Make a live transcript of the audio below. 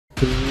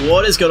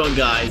What is going on,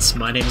 guys?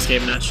 My name is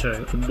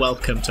Nacho and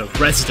welcome to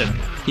Resident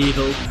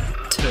Evil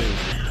 2.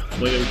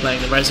 We're going to be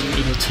playing the Resident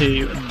Evil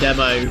 2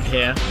 demo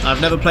here. I've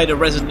never played a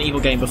Resident Evil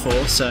game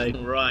before, so...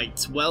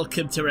 Right,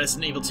 welcome to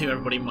Resident Evil 2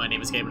 everybody, my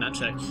name is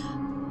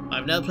Nacho.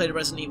 I've never played a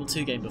Resident Evil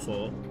 2 game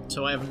before,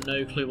 so I have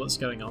no clue what's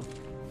going on.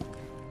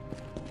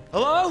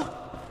 Hello?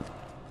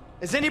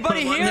 Is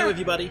anybody here? I'm here with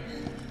you, buddy.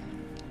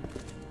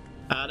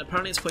 And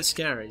apparently it's quite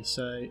scary,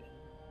 so...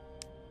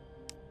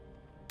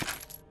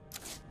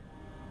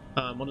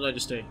 what did I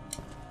just do?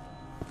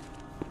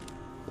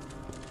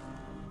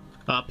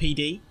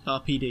 RPD?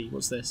 RPD,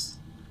 what's this?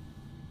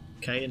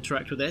 Okay,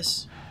 interact with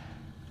this.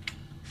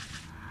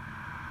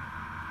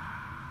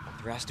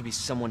 There has to be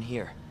someone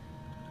here.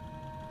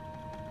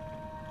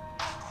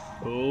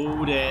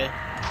 Oh dear.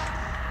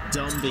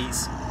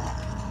 Zombies.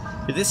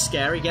 Is this a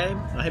scary game?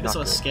 I hope it's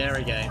not a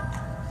scary game.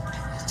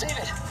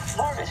 David!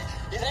 Marvin!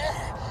 You there?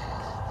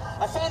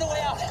 I found a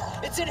way out!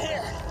 It's in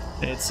here!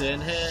 It's in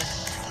here.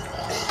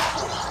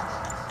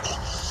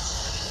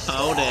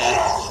 Oh dear.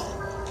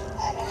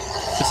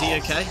 Is he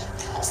okay?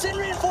 Send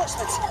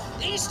reinforcements!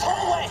 East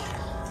hallway!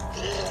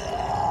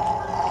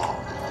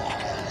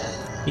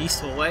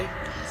 East hallway?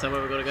 Is that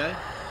where we've got to go?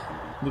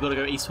 We've got to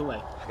go east hallway.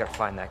 I gotta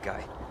find that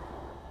guy.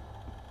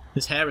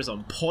 His hair is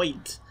on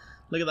point.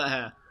 Look at that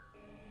hair.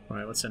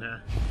 Alright, what's in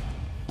here?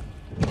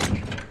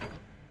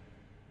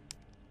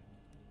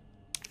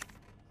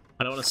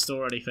 I don't want to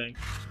store anything.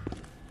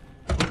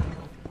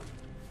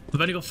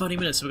 We've only got 30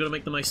 minutes, so we've got to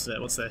make the most of it.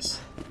 What's this?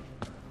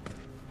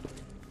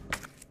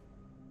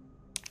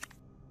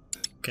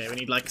 Okay, we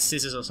need like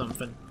scissors or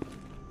something.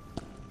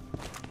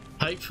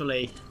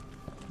 Hopefully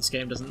this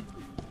game doesn't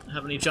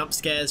have any jump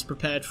scares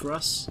prepared for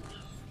us.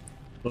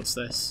 What's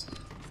this?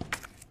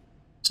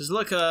 There's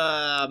like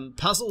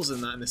puzzles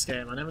in this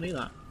game. I never knew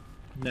that.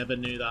 Never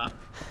knew that.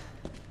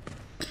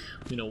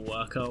 We're gonna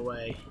work our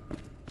way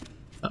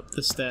up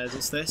the stairs.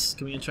 What's this?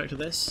 Can we interact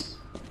with this?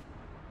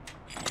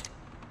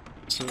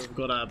 So we've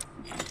got to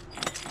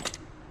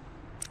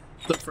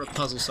look for a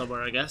puzzle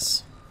somewhere, I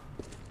guess.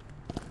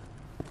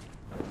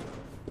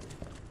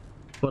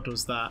 What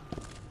was that?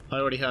 I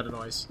already heard a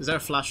noise. Is there a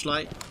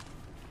flashlight?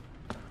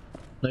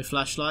 No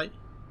flashlight?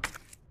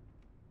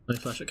 No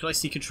flashlight. Can I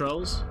see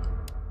controls?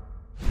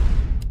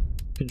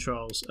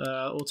 Controls.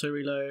 Auto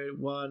reload,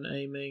 1,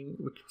 aiming,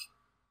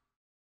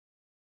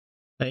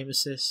 aim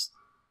assist.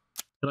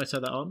 Can I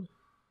turn that on?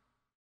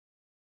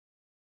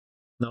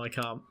 No, I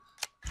can't.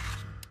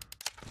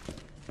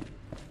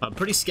 I'm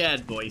pretty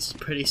scared, boys.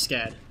 Pretty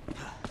scared.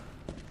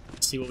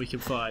 Let's see what we can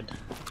find.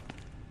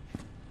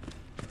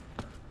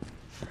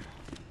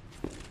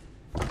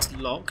 It's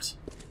locked.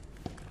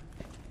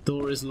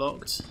 Door is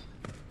locked.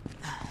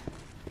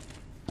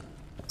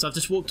 So I've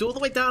just walked all the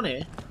way down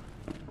here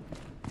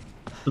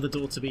for the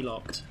door to be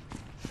locked.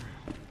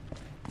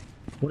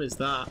 What is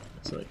that?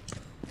 Sorry.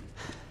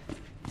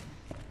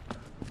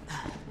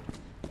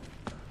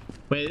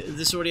 Wait, is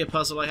this already a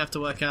puzzle I have to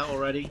work out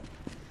already?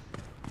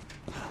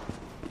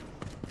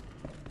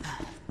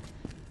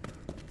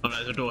 Oh no,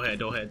 there's a door here,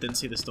 door here. Didn't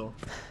see this door.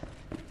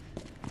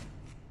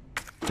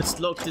 It's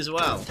locked as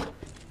well.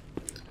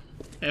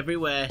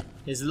 Everywhere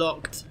is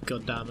locked.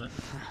 God damn it.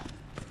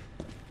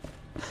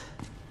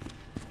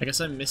 I guess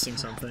I'm missing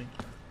something.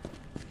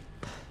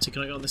 So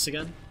can I go on this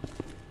again?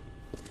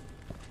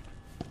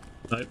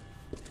 Nope.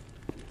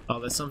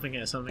 Oh, there's something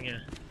here, something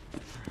here.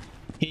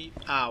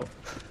 Ow.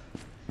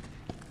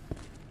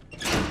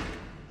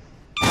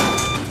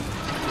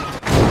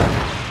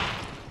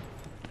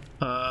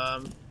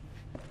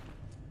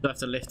 Do I have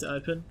to lift it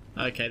open?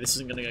 Okay, this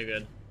isn't gonna go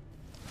good.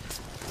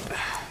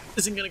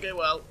 This isn't gonna go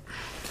well.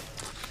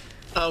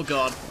 Oh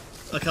god.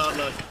 I can't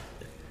look.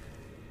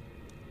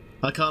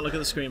 I can't look at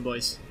the screen,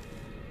 boys.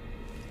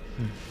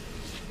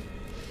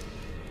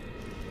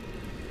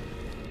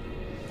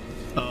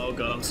 Oh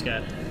god, I'm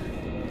scared.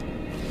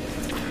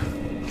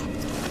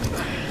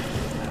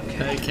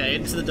 Okay,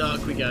 into the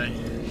dark we go.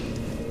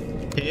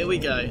 Here we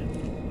go.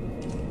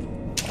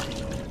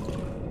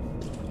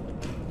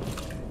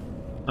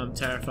 I'm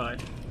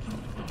terrified.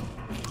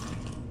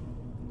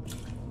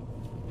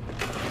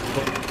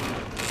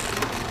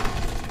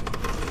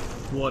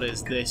 What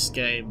is this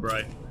game,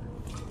 bro?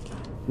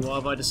 Why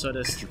have I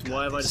decided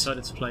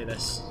to play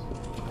this?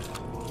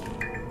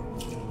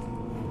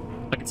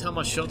 I can tell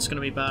my shot's gonna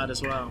be bad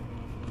as well.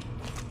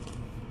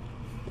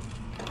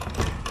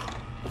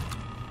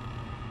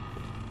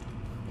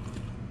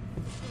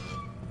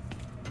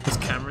 There's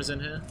cameras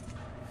in here.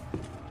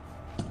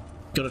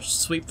 Gotta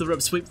sweep the room,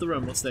 sweep the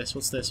room. What's this?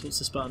 What's this? What's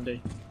this button do?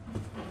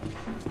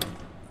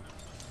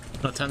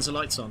 Can I turn the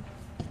lights on?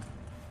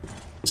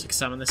 Let's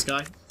examine this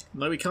guy.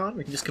 No, we can't.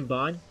 We can just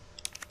combine.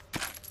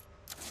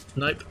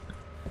 Nope.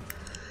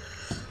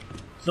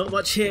 Not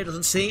much here,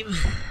 doesn't seem.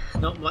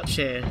 Not much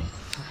here.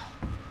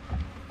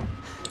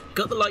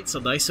 Got the lights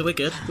on though, so we're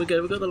good. We're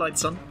good. We've got the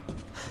lights on.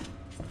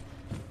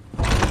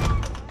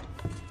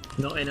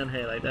 Not in on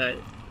here like that.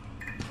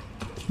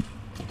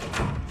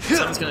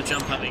 Someone's gonna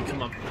jump at me.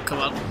 Come on. Come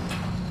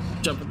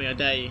on. Jump at me, I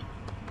dare you.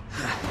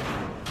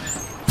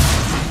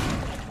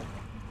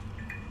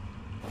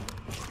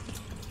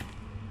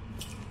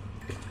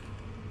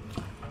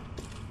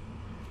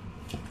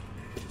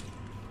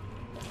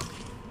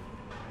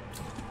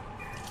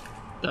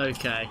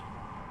 Okay.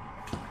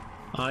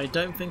 I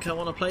don't think I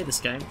want to play this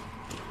game.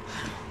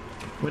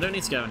 We don't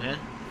need to go in here.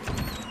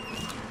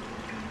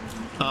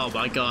 Oh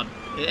my god.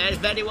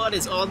 If anyone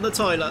is on the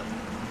toilet.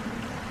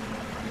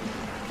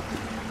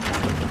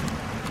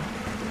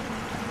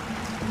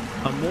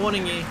 I'm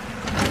warning you.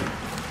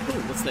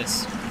 Ooh, what's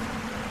this?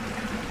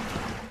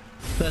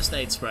 First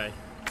aid spray.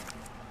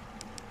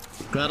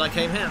 Glad I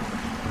came here.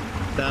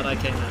 Glad I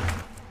came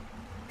here.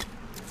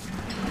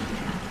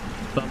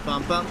 Bum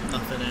bum bum.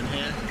 Nothing in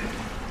here.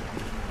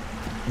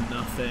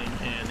 Nothing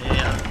in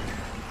here.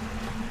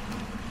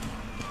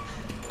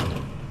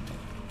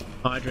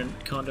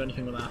 Hydrant. Can't do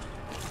anything with that.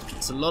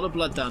 There's a lot of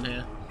blood down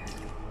here.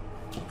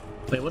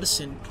 Wait, what a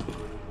sin.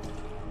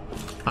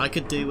 I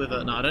could do with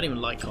it. No, I don't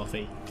even like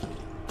coffee.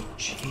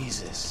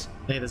 Jesus.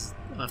 Hey, there's.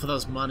 I thought that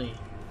was money.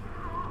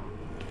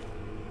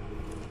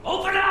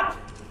 Open up!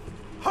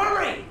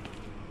 Hurry!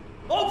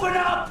 Open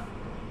up!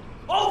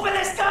 Open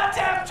this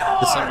goddamn door!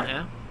 There's someone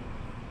here.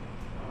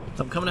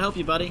 I'm coming to help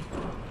you, buddy.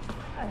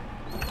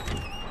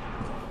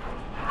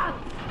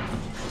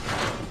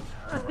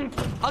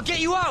 I'll get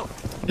you out!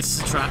 This is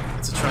a trap.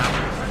 It's a trap.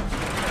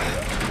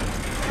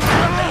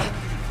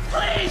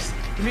 Please!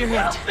 Give me your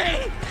hand. Help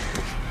me!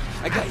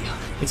 I got you.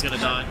 He's gonna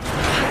die.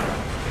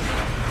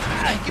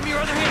 Give me your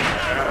other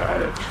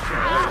hand.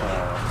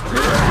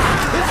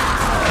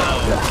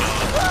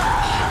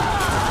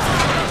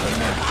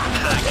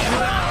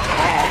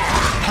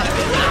 Hang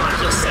in there, I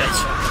just said.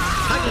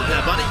 Hang in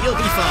there, buddy. You'll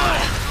be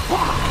fine.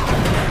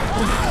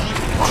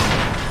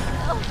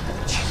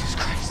 Jesus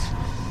Christ.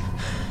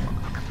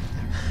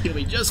 You'll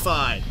be just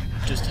fine.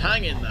 Just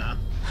hang in there.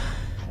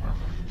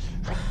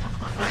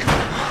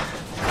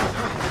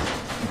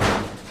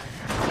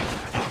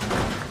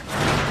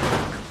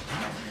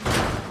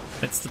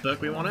 It's the book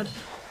we wanted.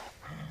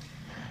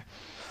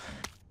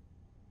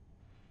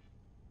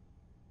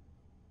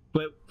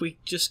 But we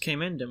just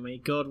came in, didn't we?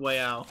 God, way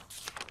out.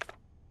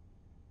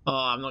 Oh,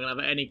 I'm not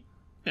gonna have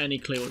any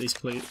clue what these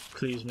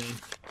clues mean.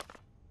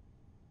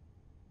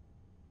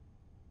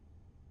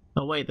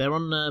 Oh wait, they're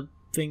on the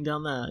thing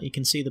down there. You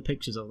can see the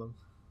pictures of them.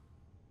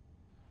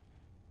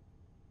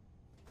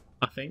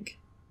 I think.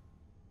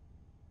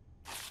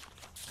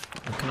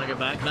 Can I go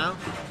back now?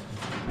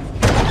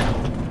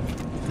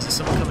 Is there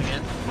someone coming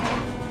in?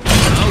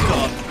 Oh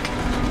god!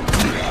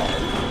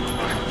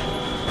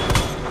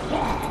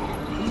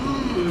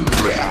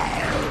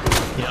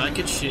 Yeah, I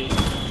could shoot.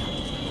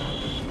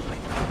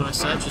 Can I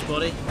search his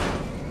body?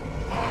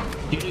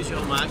 You lose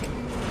your mag.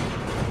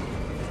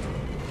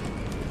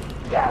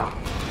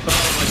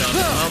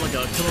 Oh my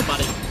god, come on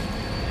buddy.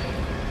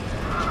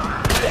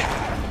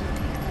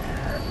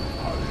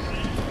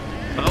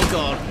 Oh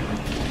god.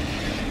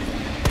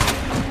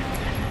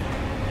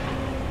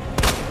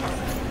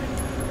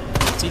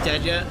 Is he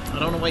dead yet? I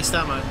don't want to waste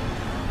ammo.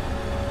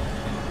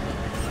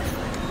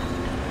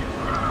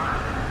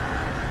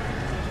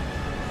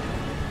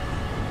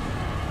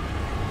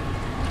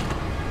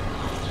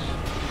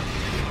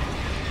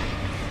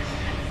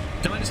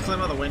 Can I just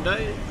climb out the window?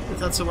 If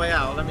that's the way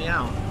out, let me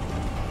out.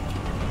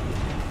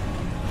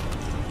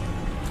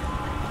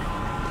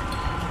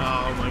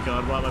 Oh my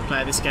god, why am I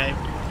playing this game?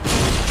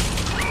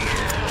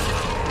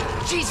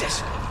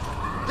 Jesus!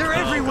 They're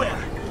everywhere!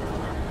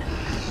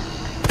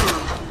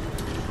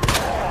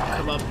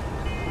 Come on.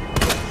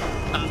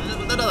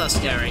 They're not that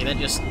scary,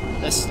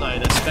 they're slow,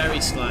 they're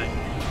very slow.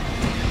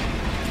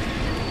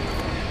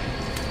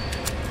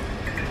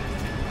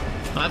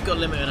 I've got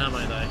limited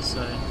ammo though,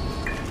 so...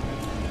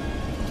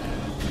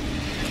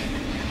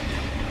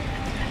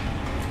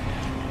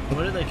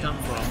 Where did they come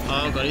from?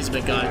 Oh god, he's a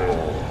big guy.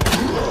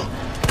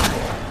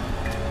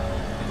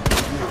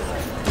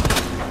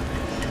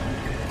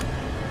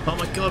 Oh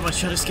my god, my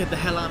shadow scared the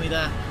hell out of me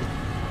there.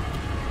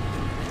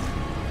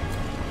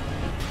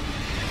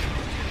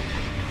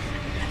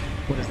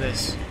 What is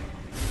this?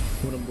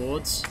 Wooden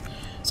boards.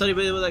 So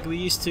like we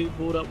used to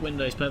board up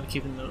windows, but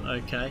keeping them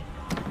okay.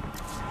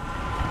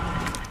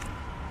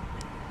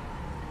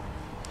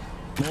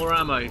 More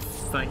ammo,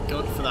 thank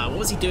god for that. What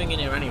was he doing in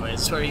here anyway?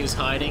 Is this where he was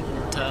hiding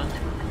and turned?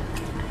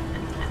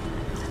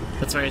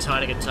 That's where he's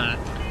hiding and turned.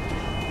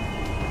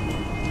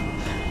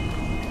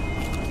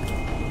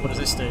 What does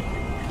this do?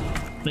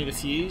 Need a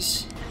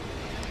fuse?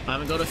 I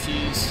haven't got a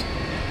fuse.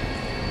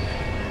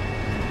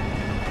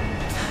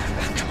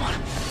 Come on.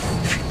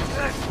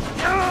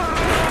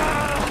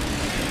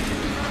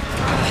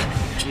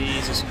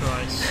 Jesus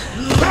Christ.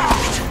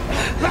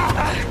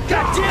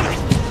 God damn it!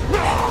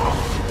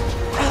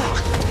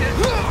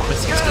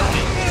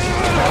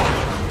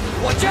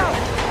 Watch out!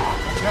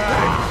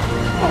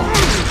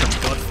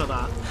 Thank God for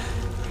that.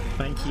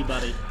 Thank you,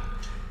 buddy.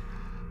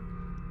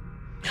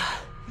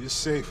 You're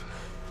safe.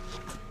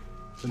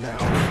 For now.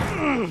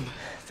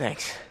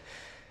 Thanks.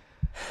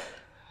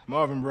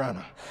 Marvin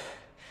Browner.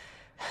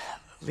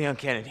 Leon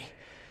Kennedy.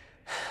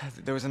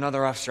 There was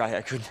another off strike.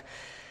 I couldn't...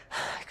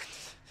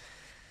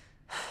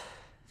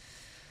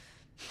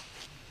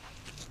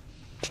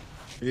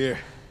 Here.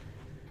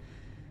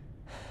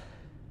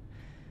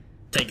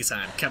 Take his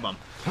hand, come on.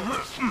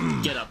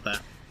 Get up there.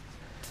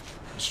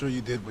 sure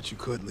you did what you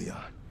could,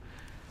 Leon.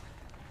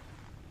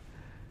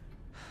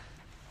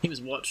 He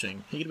was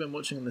watching. He could have been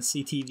watching on the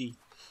CTV.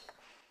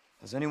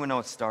 Does anyone know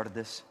what started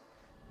this?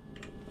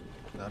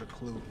 Not a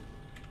clue.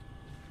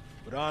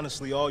 But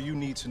honestly, all you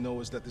need to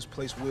know is that this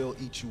place will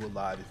eat you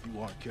alive if you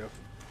aren't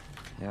careful.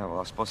 Yeah, well, I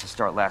was supposed to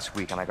start last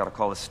week, and I got a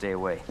call to stay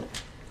away.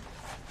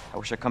 I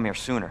wish I'd come here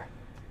sooner.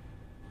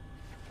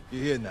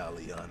 You're here now,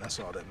 Leon. That's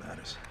all that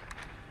matters.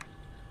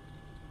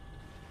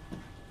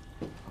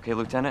 Okay,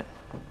 Lieutenant,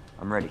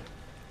 I'm ready.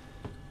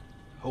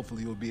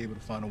 Hopefully you'll be able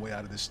to find a way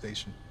out of this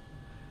station.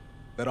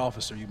 That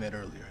officer you met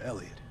earlier,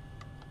 Elliot.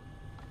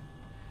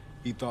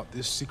 He thought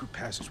this secret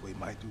passageway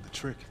might do the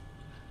trick.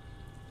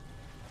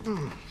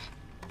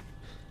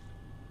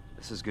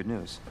 This is good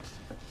news.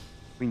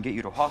 We can get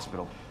you to a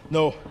hospital.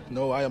 No,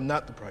 I am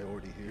not the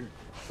priority here.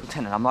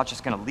 Lieutenant, I'm not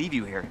just gonna leave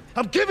you here.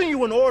 I'm giving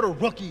you an order,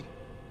 rookie.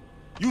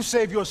 You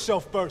save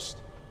yourself first.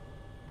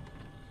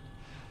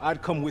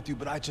 I'd come with you,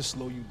 but I'd just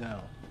slow you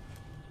down.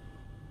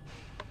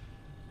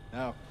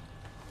 Now,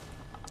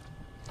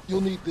 you'll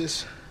need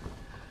this.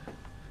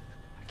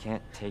 I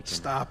can't take him.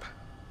 Stop.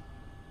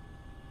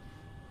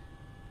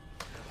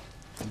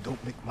 And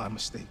don't make my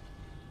mistake.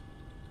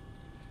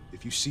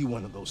 If you see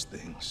one of those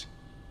things,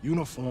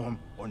 uniform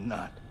or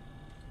not,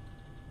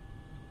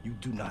 you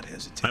do not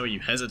hesitate. Why were you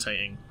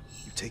hesitating?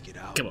 You take it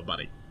out. Come on,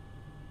 buddy.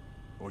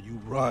 Or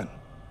you run.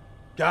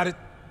 Got it?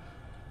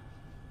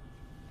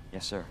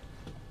 Yes, sir.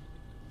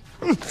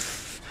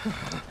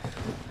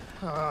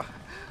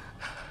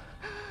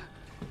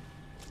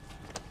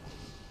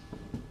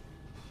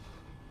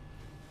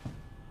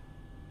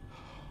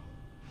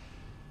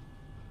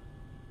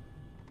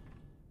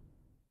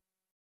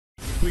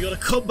 We got a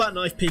combat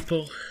knife,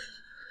 people.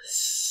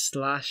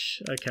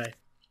 Slash. Okay.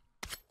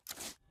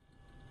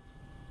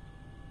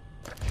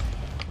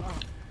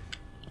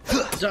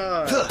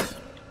 Die.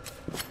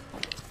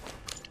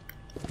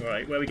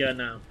 Right, where we going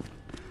now?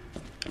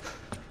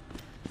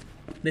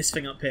 This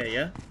thing up here,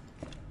 yeah?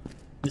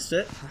 This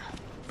it?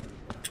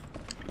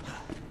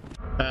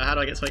 How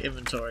do I get to my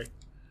inventory?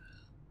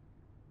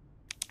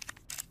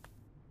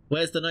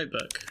 Where's the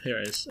notebook? Here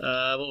it is.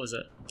 What was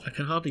it? I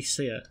can hardly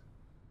see it.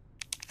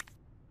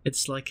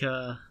 It's like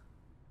a...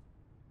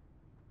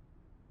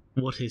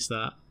 What is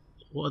that?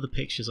 What are the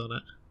pictures on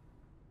it?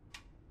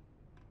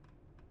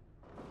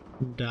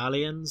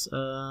 Medallions?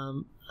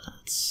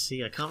 Let's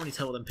see. I can't really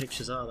tell what them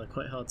pictures are. They're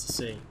quite hard to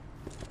see.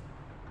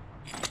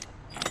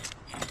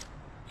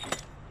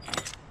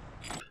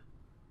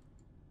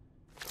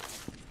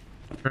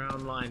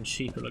 Brown line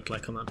sheep it looked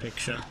like on that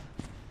picture.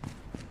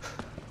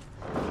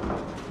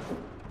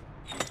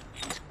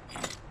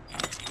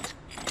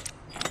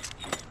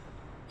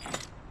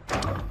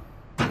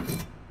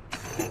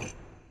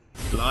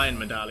 Lion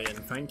medallion,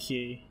 thank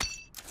you.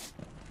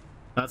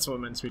 That's what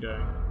we're meant to be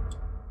doing.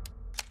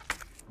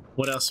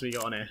 What else have we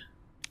got on here?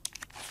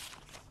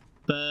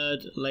 Bird,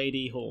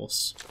 lady,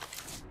 horse.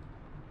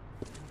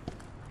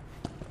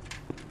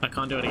 I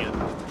can't do it again.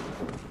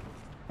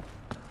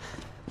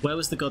 Where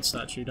was the god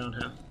statue? Down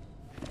here.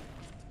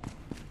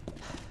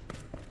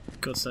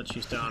 God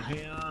statue's down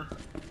here.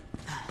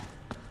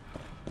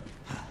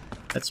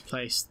 Let's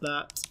place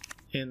that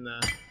in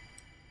there.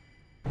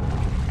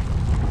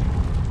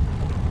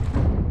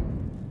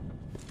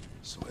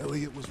 So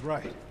Elliot was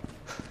right.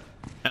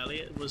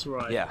 Elliot was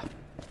right. Yeah,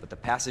 but the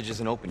passage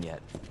isn't open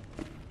yet.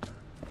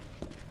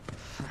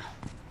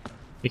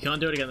 We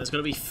can't do it again. There's got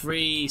to be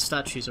 3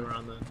 statues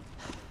around there.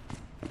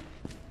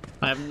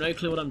 I have no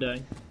clue what I'm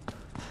doing.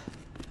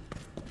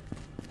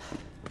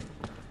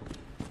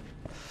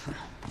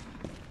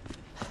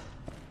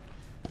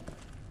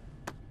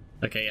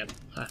 Okay, yeah.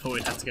 I thought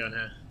we'd have to go in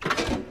here.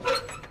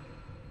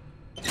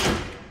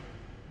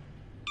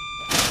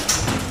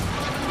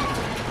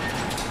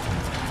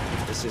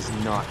 This is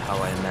not how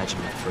I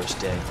imagined my first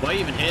day. Why are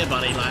you even here,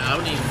 buddy? Like, I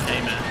wouldn't even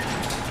came here.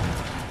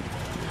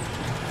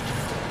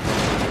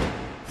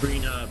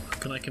 Green herb.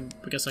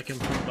 I guess I can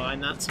combine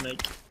that to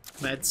make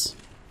meds.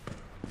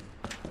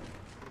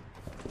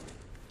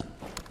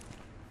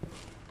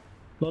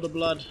 Lot of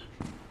blood.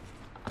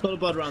 Lot of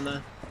blood around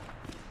there.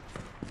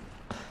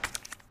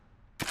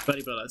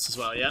 30 bullets as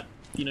well, yep.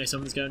 You know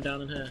something's going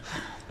down in here.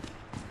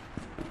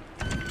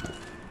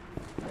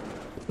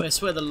 Wait, I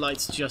swear the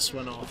lights just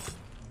went off.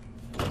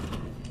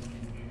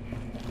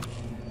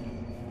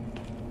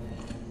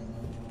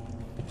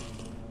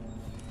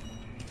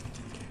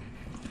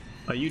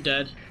 Are you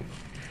dead?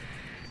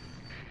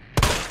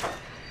 This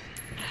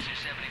is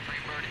 73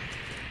 Birdie.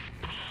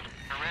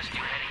 A rescue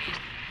heading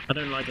east. I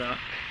don't like that.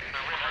 The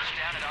river's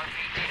down at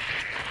RPT.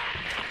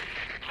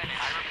 I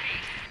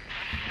repeat.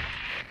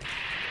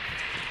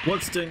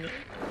 What's doing...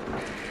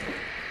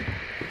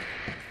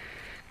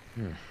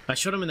 I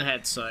shot him in the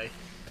head, so...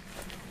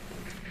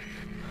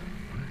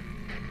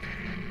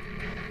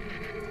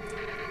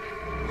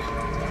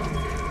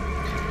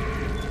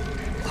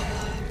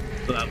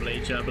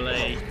 Lovely,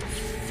 jubbly.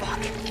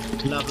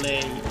 Lovely.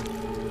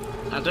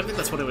 I don't think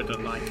that's what it would look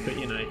like, but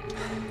you know.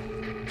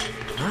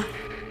 Huh?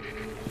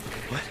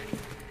 What?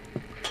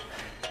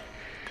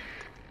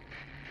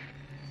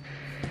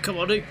 Come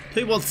on,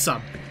 who wants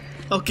some?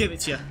 I'll give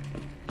it to you.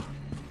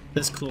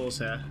 There's claws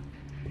here.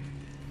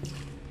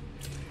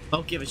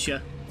 I'll give it to you.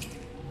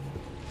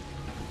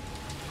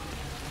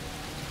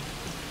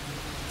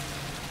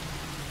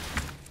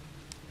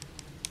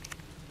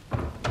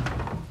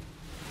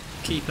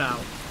 Keep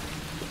out.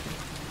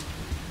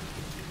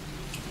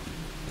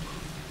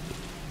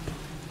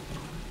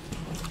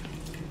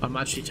 I'm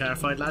actually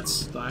terrified,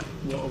 lads. Like,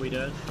 what are we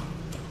doing?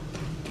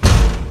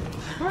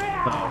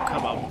 Oh,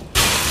 come on.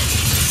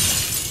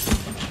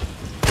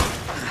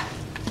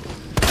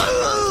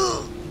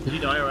 Did he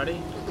die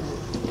already?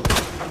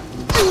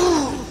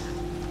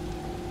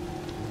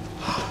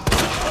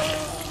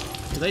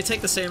 Do they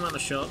take the same amount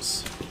of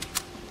shots?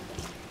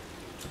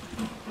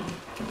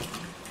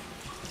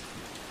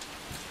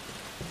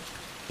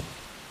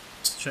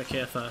 Let's check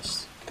here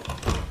first.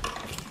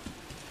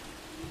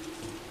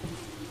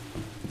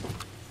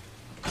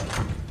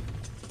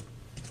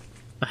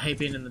 I hate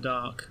being in the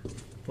dark.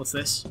 What's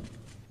this?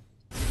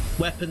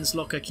 Weapons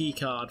locker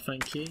keycard,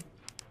 thank you.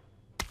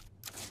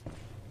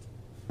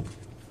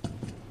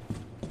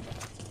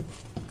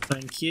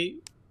 Thank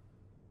you.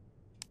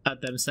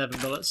 Add them 7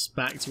 bullets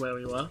back to where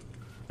we were.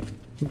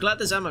 I'm glad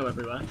there's ammo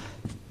everywhere.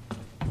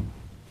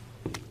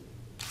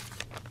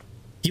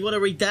 Do you want to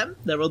read them?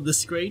 They're on the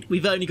screen.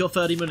 We've only got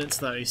 30 minutes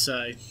though,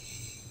 so...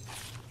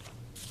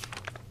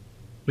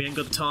 we ain't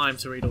got time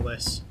to read all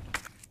this.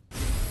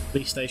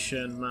 Police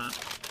station map.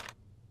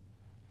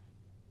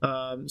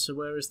 So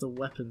where is the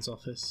weapons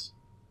office?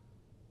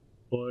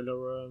 Boiler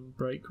room,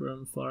 break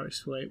room, fire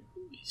escape,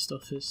 east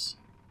office.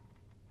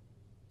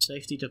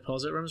 Safety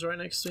deposit room's right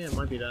next to me, it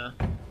might be there.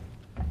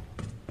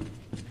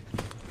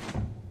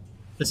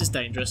 This is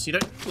dangerous. You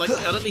don't, like,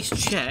 I'll at least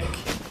check.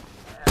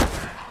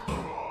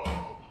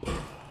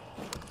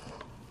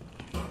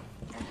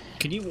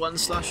 Can you one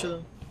slasher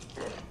them?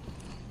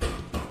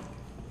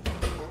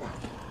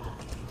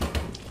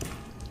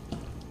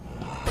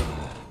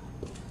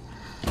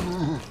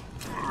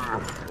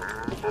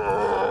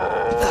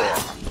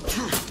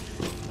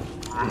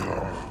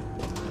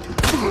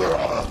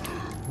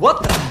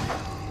 What the?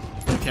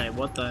 Okay,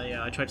 what the?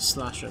 Yeah, I tried to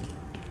slash him.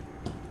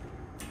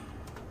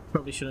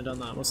 Probably shouldn't have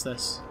done that. What's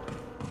this?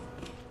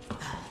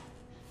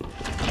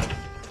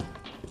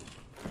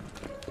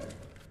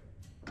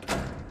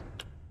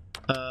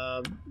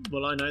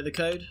 Well, I know the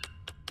code.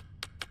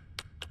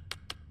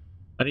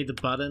 I need the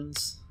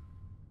buttons.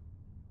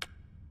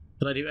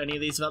 Can I do any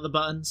of these without the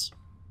buttons?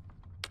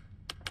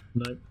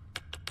 No.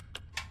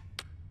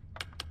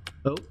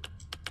 Oh.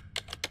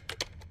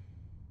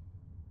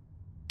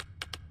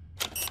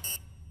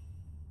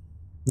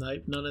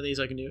 Nope, none of these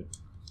I can do.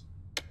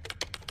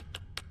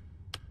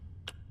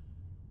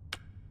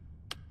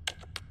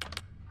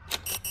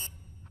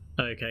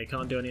 Okay,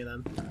 can't do any of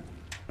them.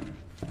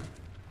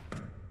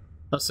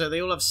 Oh, so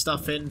they all have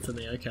stuff in for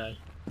me, okay.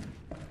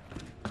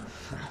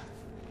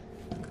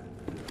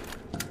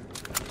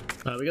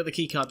 We got the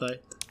key card though.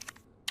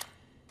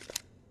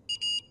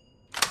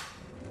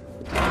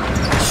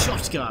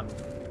 Shotgun!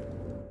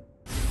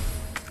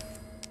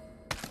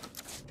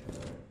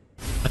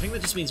 I think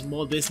that just means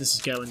more business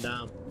is going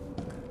down.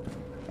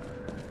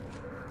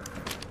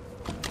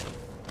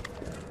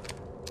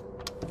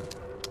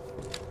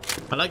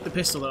 I like the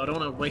pistol though, I don't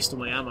want to waste all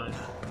my ammo.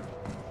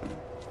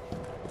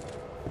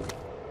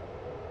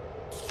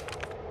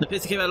 The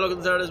pistol came out longer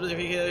than the but if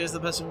he is the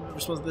person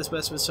responsible for this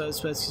best with so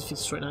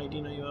space right now,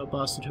 you know you're a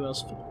bastard, who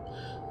else?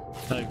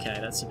 Okay,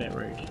 that's a bit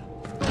rude.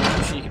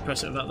 I'm sure you can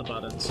press it without the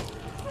buttons.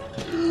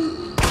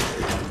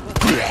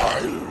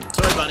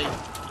 Sorry buddy.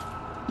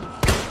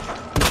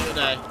 Enjoy your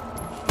day.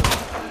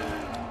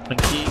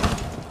 Thank you.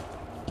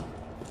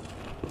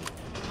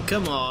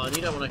 Come on,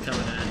 you don't want to come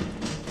in there.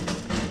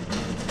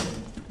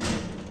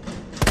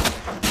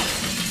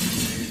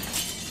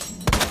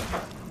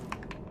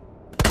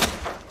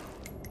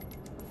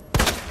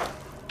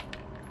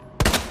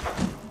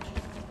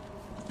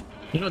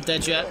 You're not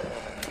dead yet.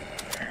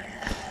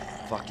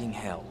 Fucking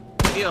hell.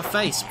 Look at your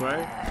face, bro.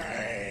 Are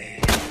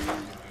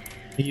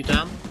you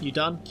done? You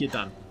done? You're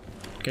done.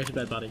 Go to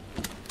bed, buddy.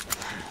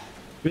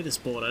 With this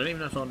board. I don't even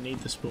know if I'll need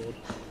this board.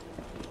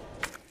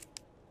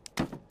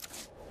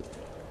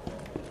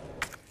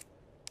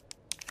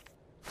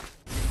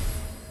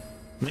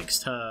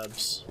 Mixed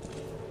herbs.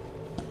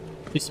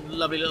 Do some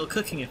lovely little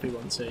cooking if we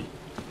want to.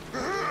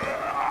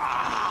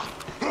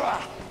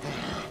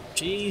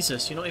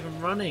 Jesus, you're not even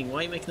running. Why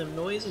are you making them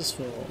noises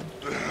for?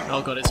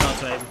 Oh god, it's hard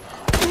to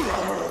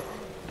aim.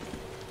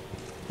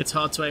 It's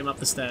hard to aim up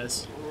the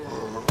stairs.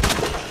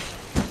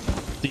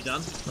 Is he done?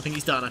 I think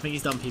he's done. I think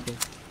he's done, people.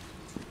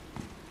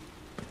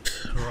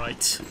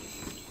 Right.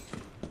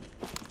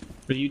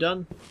 Are you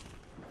done?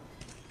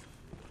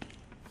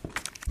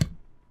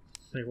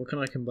 Wait, what can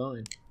I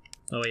combine?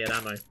 Oh, he had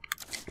ammo.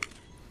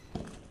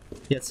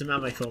 He had some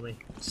ammo for me.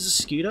 Is this a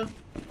scooter?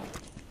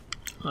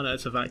 Oh no,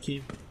 it's a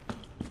vacuum.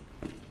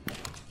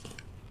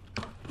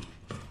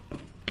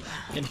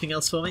 Anything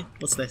else for me?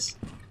 What's this?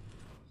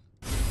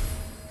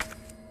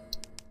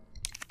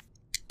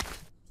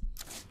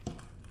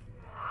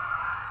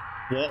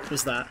 What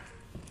was that?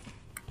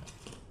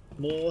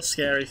 More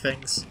scary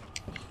things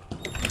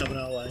coming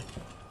our way.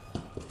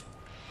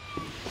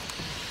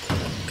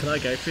 Can I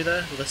go through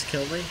there? Will this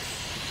kill me?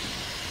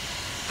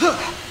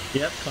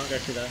 Yep, can't go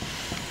through there.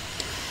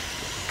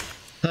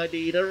 I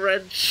need a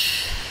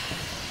wrench.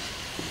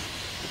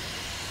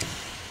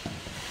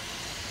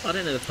 I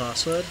don't know the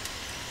password.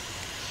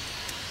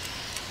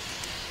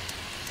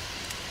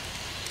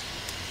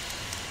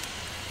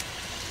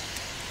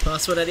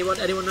 Password, anyone?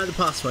 Anyone know the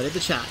password? In the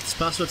chats.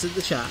 Password's in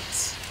the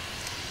chats.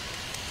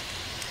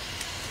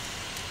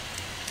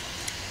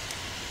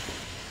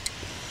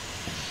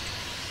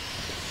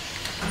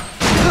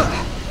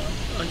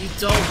 Oh, you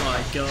don't, oh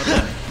my god.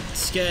 That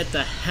scared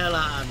the hell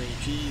out of me.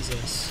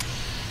 Jesus.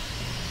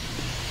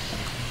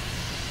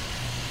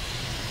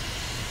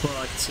 Well,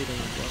 I can see them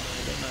on one,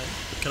 I don't know.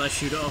 Can I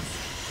shoot it off?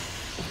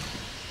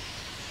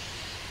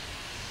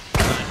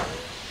 No.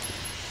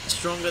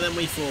 Stronger than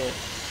we thought.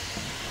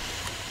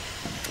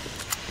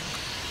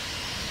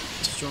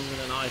 Stronger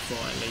than I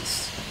thought, at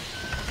least.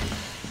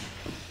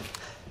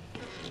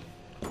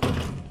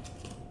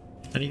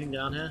 Anything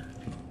down here?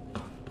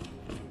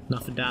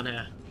 Nothing down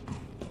here.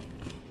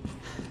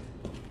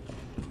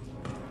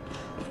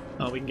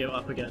 Oh, we can go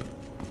up again.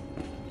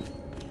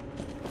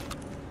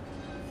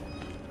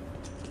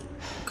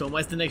 Cool,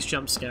 where's the next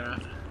jump scare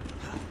at?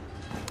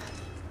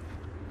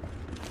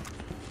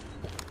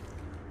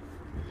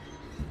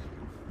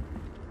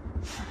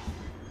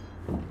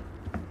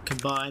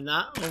 Combine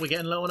that. Oh, we're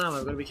getting low on ammo,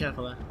 we've got to be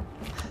careful there.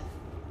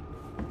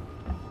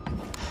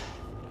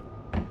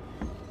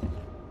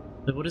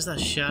 But what is that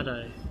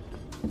shadow?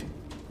 Can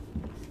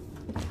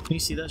you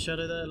see that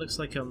shadow there? It looks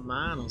like a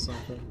man or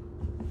something.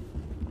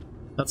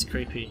 That's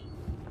creepy.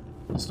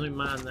 There's no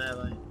man there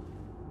though.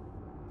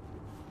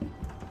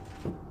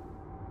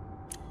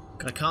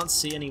 I can't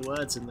see any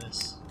words in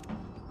this.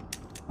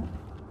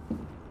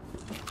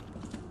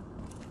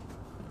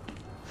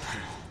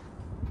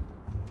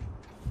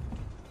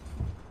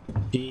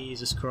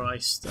 Jesus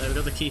Christ. We've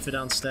got the key for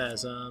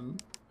downstairs. We'll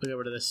get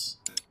rid of this.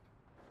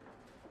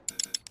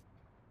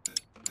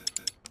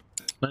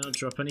 Can I not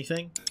drop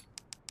anything?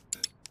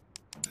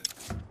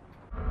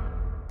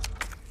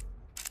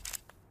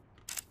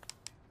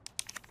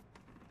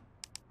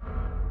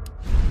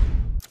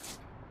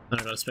 I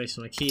got a space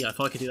for my key. I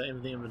thought I could do that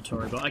in the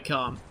inventory, but I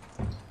can't.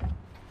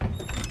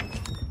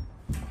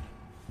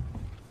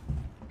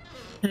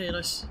 Hey,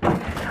 nice.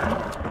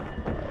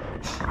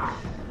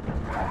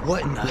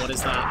 What in the... What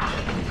is that?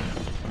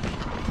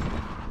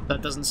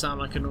 That doesn't sound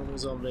like a normal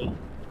zombie.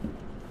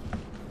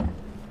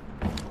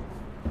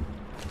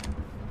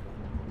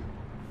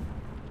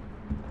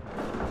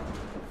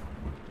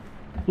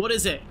 What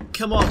is it?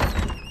 Come on!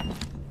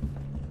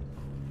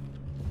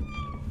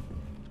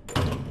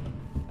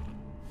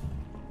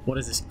 What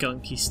is this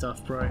gunky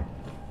stuff, bro?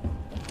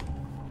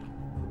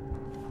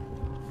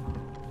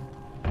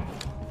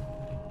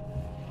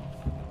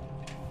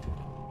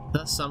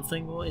 That's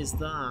something? What is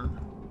that?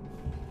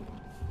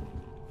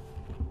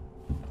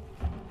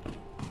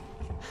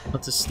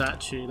 That's a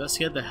statue. That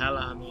scared the hell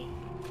out of me.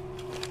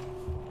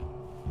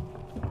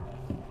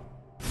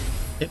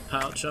 Hip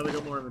pouch. Oh, we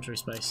got more inventory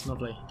space.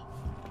 Lovely.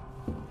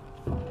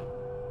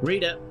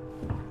 Read it.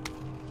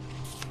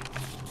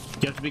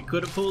 You have to be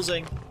good at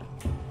pausing.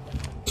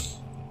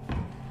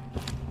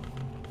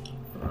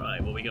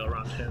 Right, what we got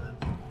around here then?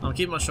 I'll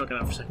keep my shotgun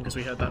out for a second because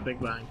we heard that big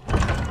bang.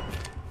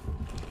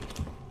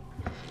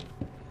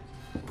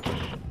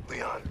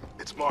 Leon,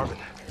 it's Marvin.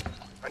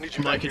 I need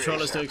you My back here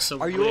controller's ASAP. doing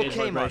some Are you weird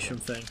okay, vibration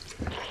thing.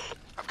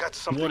 I've got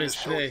something What to is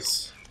show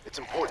this? you. It's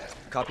important.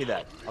 Copy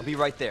that. I'll be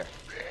right there.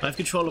 I have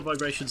controller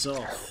vibrations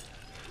off.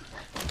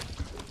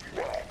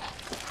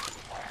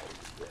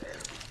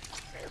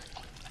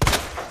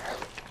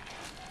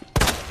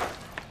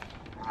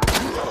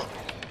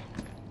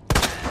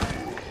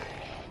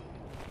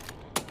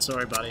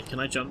 Sorry, buddy. Can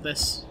I jump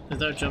this? Is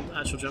there a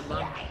actual jump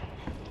button?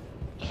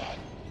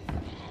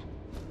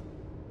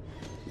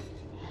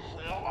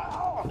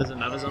 There's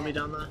another zombie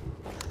down there.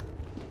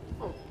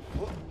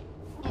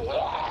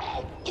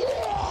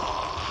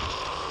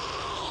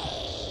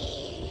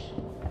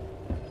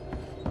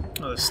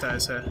 Oh, there's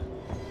stairs here.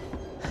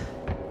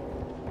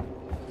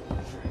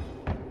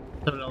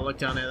 Have a little look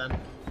down here then.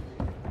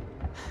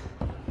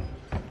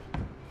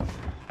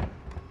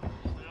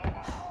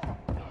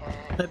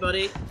 Hey,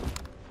 buddy.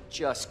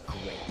 Just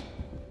great.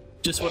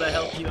 Just want to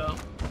help you out.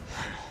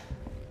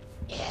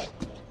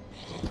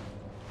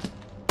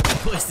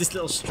 What is this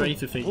little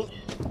strafer thing?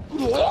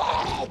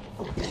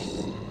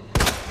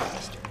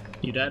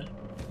 You dead?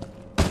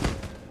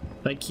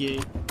 Thank you.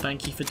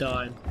 Thank you for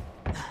dying.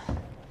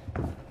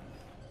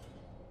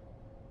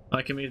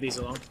 I can move these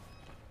along.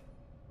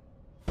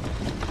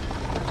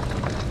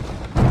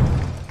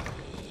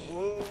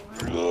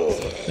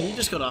 And you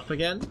just got up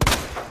again?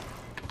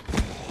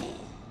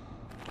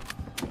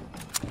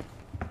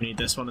 We need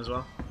this one as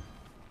well.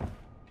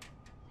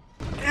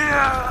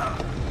 I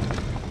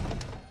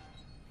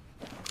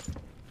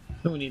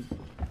think we need...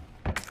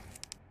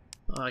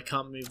 Oh, I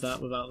can't move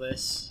that without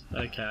this.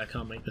 Okay, I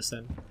can't make this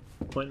then.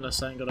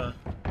 Pointless, I ain't gotta...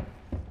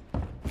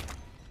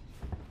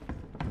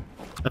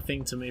 a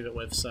thing to move it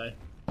with, so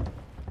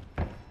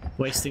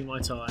wasting my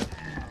time.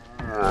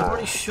 I've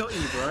already shot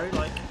you, bro.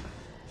 Like,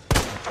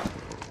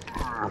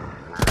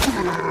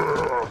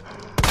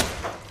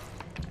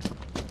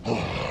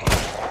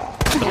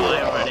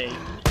 die already.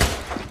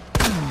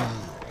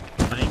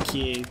 Thank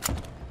you.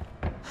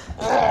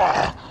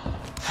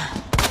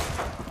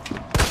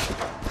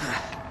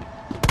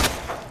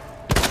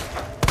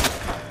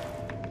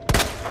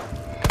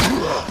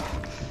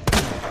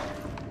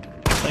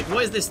 Like,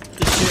 what is this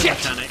shooting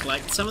mechanic?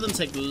 Like, some of them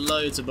take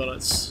loads of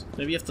bullets.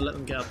 Maybe you have to let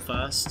them get up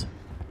first.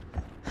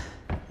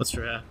 What's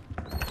through here?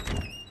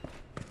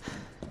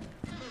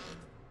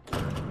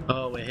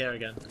 Oh, we're here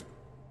again.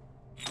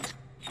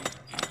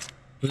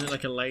 Isn't it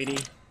like a lady?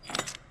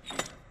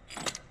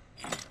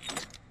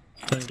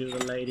 Don't do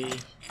the lady.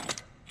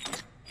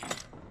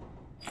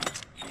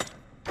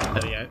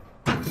 There we go.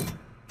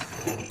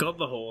 Got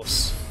the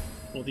horse.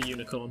 Or the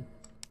unicorn.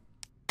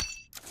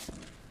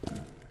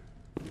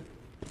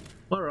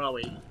 Where are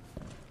we?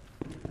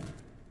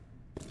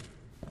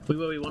 We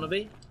where we want to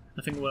be?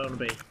 I think where we want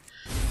to be.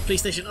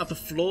 Police station upper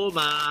floor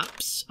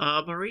maps.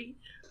 Armory.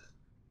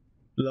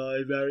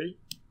 Library.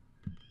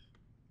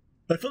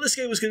 I thought this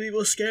game was going to be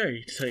more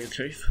scary, to tell you the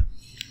truth.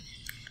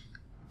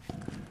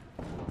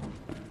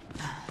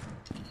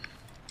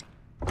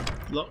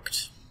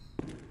 Locked.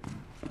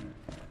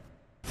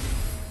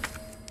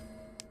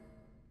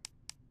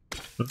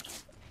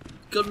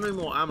 Got no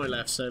more ammo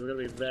left, so we're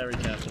going to be very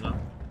careful now.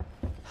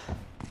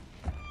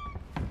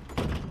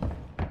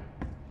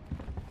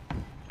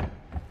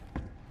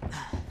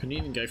 Can you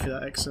even go through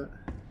that exit?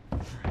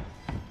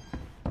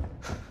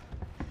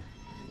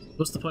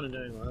 What's the point of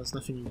doing that? There's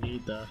nothing you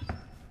need there.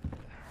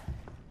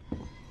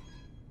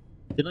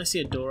 Didn't I see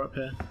a door up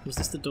here? Was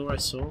this the door I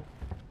saw?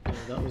 No,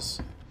 that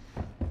was...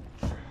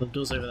 The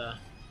door's over there.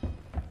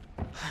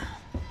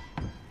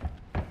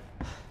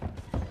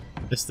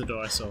 This is the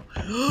door I saw.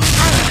 Oh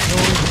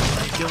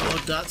my god,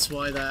 that's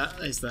why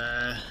that is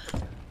there.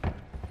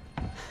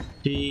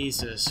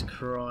 Jesus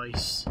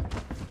Christ.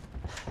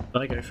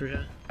 Did I go through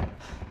here?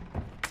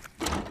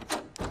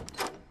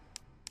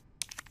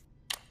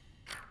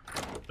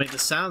 Mate, the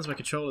sounds my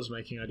controller's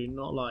making I do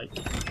not like.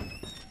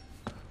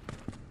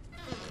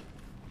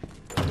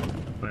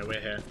 Right,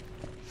 we're here.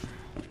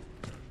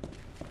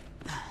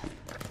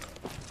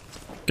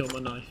 Got my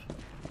knife.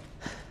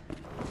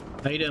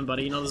 How you doing,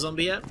 buddy? You not a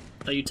zombie yet?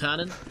 Are you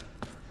turning?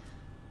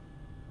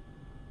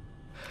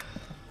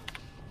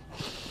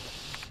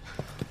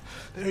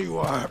 There you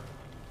are.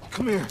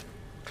 Come here.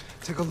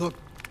 Take a look.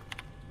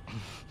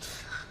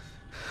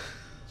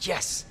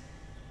 Yes!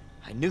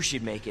 I knew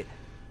she'd make it.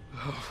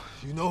 Oh,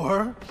 you know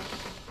her?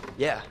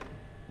 Yeah.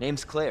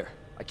 Name's Claire.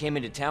 I came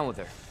into town with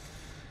her.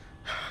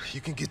 You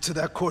can get to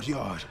that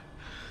courtyard.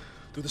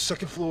 Through the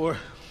second floor.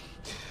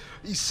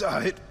 East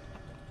side.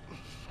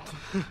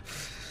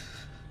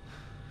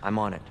 I'm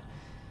on it.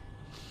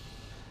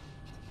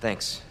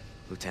 Thanks,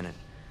 Lieutenant.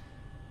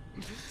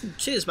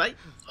 Cheers, mate.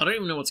 I don't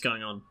even know what's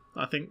going on.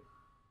 I think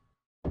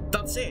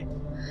that's it.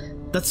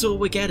 That's all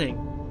we're getting.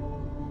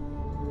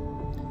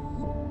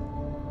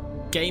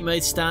 Game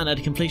mode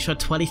standard, completion of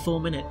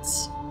 24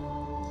 minutes.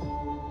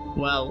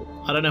 Well,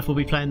 I don't know if we'll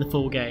be playing the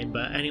full game,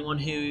 but anyone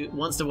who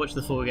wants to watch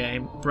the full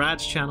game,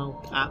 Brad's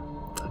channel at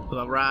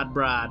Rad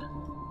Brad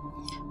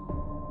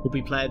will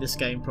be playing this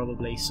game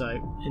probably,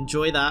 so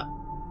enjoy that.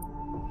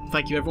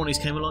 Thank you everyone who's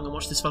came along and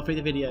watched this far through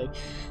the video.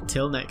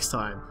 Till next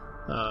time,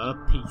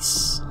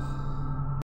 peace.